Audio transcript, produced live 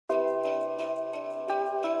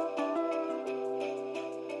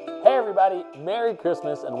everybody, Merry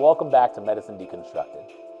Christmas and welcome back to Medicine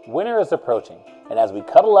Deconstructed. Winter is approaching, and as we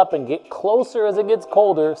cuddle up and get closer as it gets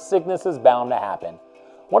colder, sickness is bound to happen.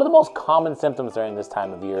 One of the most common symptoms during this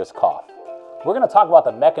time of year is cough. We're going to talk about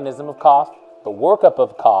the mechanism of cough, the workup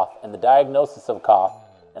of cough, and the diagnosis of cough,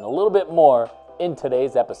 and a little bit more in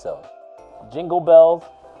today's episode. Jingle bells,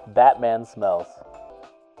 Batman smells.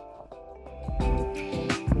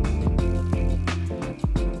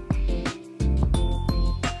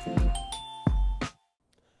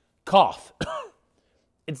 Cough.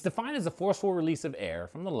 It's defined as a forceful release of air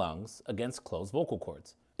from the lungs against closed vocal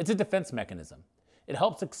cords. It's a defense mechanism. It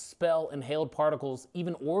helps expel inhaled particles,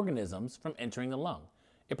 even organisms, from entering the lung.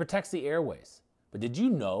 It protects the airways. But did you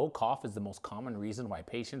know cough is the most common reason why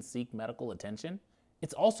patients seek medical attention?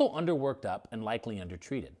 It's also underworked up and likely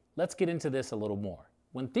undertreated. Let's get into this a little more.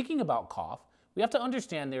 When thinking about cough, we have to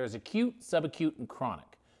understand there is acute, subacute, and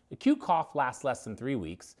chronic. Acute cough lasts less than 3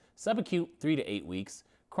 weeks, subacute 3 to 8 weeks.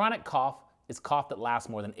 Chronic cough is cough that lasts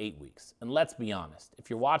more than 8 weeks. And let's be honest, if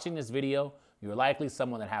you're watching this video, you're likely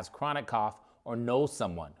someone that has chronic cough or knows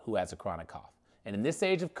someone who has a chronic cough. And in this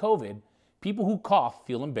age of COVID, people who cough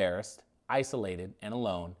feel embarrassed, isolated, and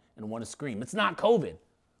alone, and want to scream, "It's not COVID."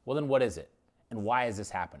 Well, then what is it? And why is this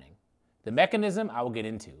happening? The mechanism I will get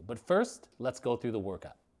into, but first, let's go through the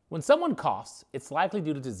workup. When someone coughs, it's likely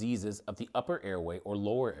due to diseases of the upper airway or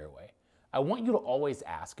lower airway. I want you to always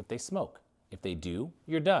ask if they smoke. If they do,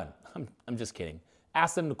 you're done. I'm just kidding.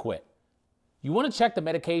 Ask them to quit. You want to check the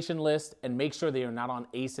medication list and make sure they are not on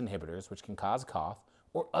ACE inhibitors, which can cause cough,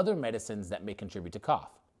 or other medicines that may contribute to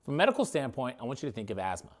cough. From a medical standpoint, I want you to think of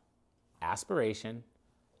asthma, aspiration,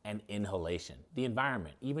 and inhalation, the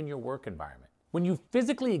environment, even your work environment. When you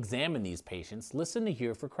physically examine these patients, listen to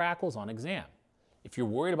hear for crackles on exam. If you're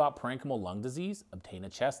worried about parenchymal lung disease, obtain a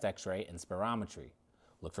chest x-ray and spirometry.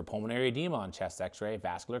 Look for pulmonary edema on chest x-ray,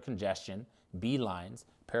 vascular congestion, B lines,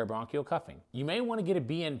 parabronchial cuffing. You may want to get a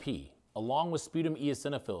BNP, along with sputum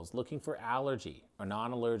eosinophils, looking for allergy or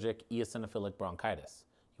non-allergic eosinophilic bronchitis.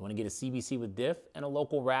 You want to get a CBC with diff and a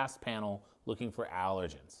local RAS panel looking for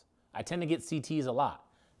allergens. I tend to get CTs a lot.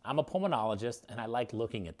 I'm a pulmonologist and I like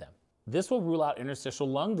looking at them. This will rule out interstitial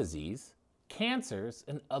lung disease, cancers,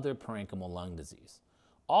 and other parenchymal lung disease.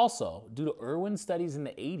 Also, due to Irwin studies in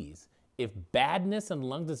the 80s, if badness and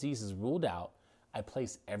lung disease is ruled out, I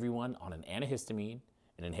place everyone on an antihistamine,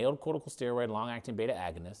 an inhaled corticosteroid long-acting beta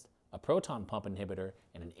agonist, a proton pump inhibitor,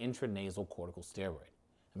 and an intranasal corticosteroid.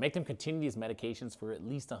 I make them continue these medications for at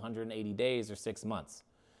least 180 days or 6 months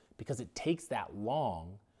because it takes that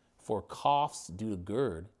long for coughs due to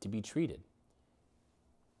GERD to be treated.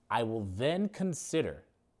 I will then consider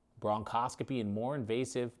bronchoscopy and more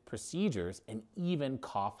invasive procedures and even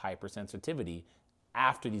cough hypersensitivity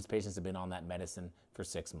after these patients have been on that medicine for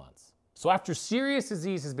 6 months. So after serious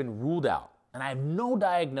disease has been ruled out and I have no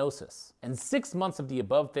diagnosis and 6 months of the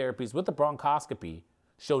above therapies with the bronchoscopy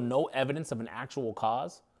show no evidence of an actual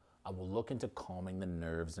cause, I will look into calming the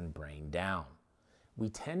nerves and brain down. We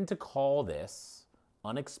tend to call this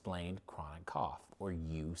unexplained chronic cough, or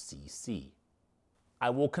UCC. I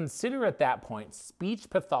will consider at that point speech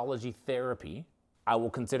pathology therapy. I will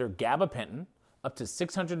consider gabapentin up to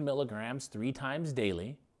 600 milligrams 3 times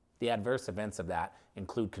daily. The adverse events of that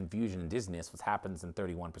include confusion and dizziness, which happens in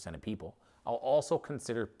 31% of people. I'll also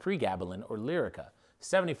consider pregabalin or Lyrica,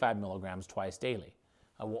 75 milligrams twice daily.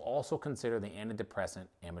 I will also consider the antidepressant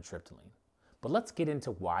amitriptyline. But let's get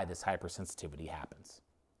into why this hypersensitivity happens.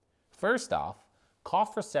 First off,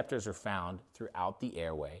 cough receptors are found throughout the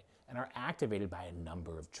airway and are activated by a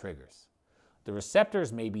number of triggers. The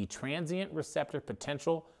receptors may be transient receptor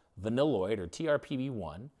potential vanilloid or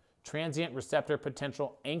TRPV1, transient receptor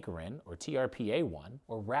potential anchorin or TRPA1,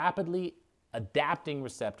 or rapidly adapting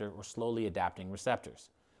receptor or slowly adapting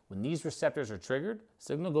receptors. When these receptors are triggered,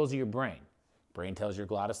 signal goes to your brain. Brain tells your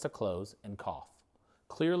glottis to close and cough.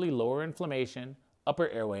 Clearly lower inflammation, upper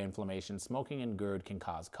airway inflammation, smoking, and GERD can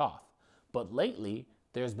cause cough. But lately,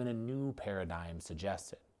 there's been a new paradigm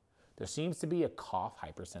suggested. There seems to be a cough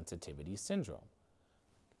hypersensitivity syndrome.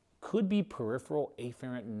 Could be peripheral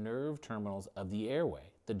afferent nerve terminals of the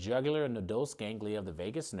airway, the jugular and nodose ganglia of the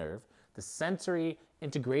vagus nerve, the sensory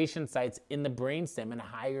integration sites in the brainstem and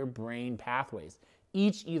higher brain pathways,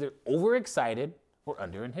 each either overexcited or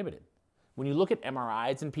underinhibited. When you look at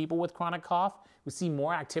MRIs in people with chronic cough, we see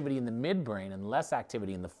more activity in the midbrain and less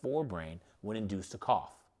activity in the forebrain when induced to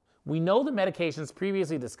cough. We know the medications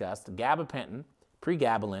previously discussed, gabapentin,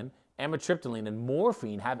 pregabalin, amitriptyline, and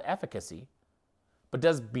morphine have efficacy. But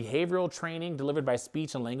does behavioral training delivered by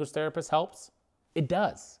speech and language therapists helps? It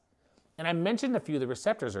does. And I mentioned a few of the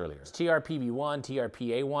receptors earlier, TRPV1,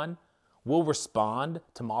 TRPA1. will respond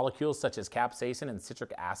to molecules such as capsaicin and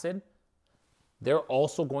citric acid. They're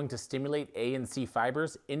also going to stimulate A and C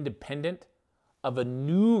fibers independent of a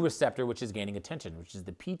new receptor which is gaining attention, which is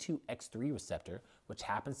the P2X3 receptor, which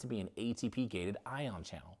happens to be an ATP-gated ion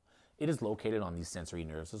channel. It is located on these sensory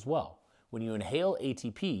nerves as well. When you inhale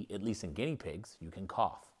ATP, at least in guinea pigs, you can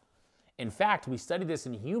cough. In fact, we studied this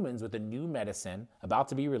in humans with a new medicine about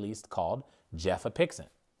to be released called gefapixant.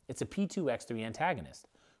 It's a P2X3 antagonist.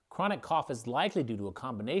 Chronic cough is likely due to a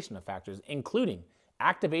combination of factors, including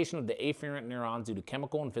activation of the afferent neurons due to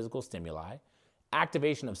chemical and physical stimuli,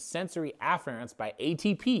 activation of sensory afferents by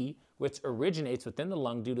ATP, which originates within the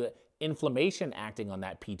lung due to inflammation acting on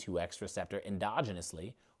that P2X receptor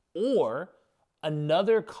endogenously, or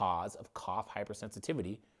another cause of cough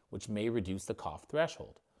hypersensitivity, which may reduce the cough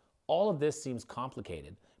threshold. All of this seems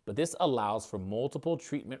complicated, but this allows for multiple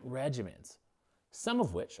treatment regimens, some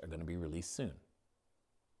of which are going to be released soon.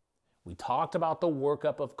 We talked about the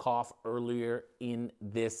workup of cough earlier in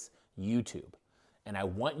this YouTube, and I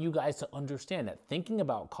want you guys to understand that thinking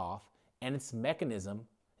about cough and its mechanism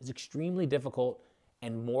is extremely difficult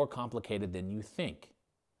and more complicated than you think.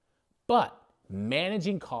 But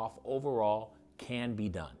managing cough overall can be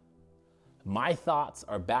done. My thoughts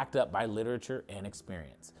are backed up by literature and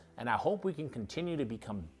experience, and I hope we can continue to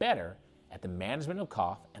become better at the management of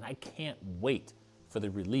cough, and I can't wait for the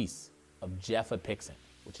release of gefapixant,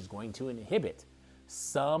 which is going to inhibit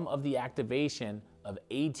some of the activation of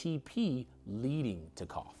ATP leading to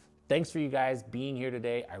cough. Thanks for you guys being here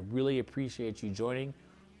today. I really appreciate you joining.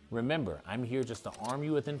 Remember, I'm here just to arm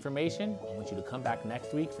you with information. I want you to come back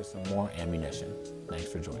next week for some more ammunition.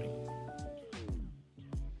 Thanks for joining.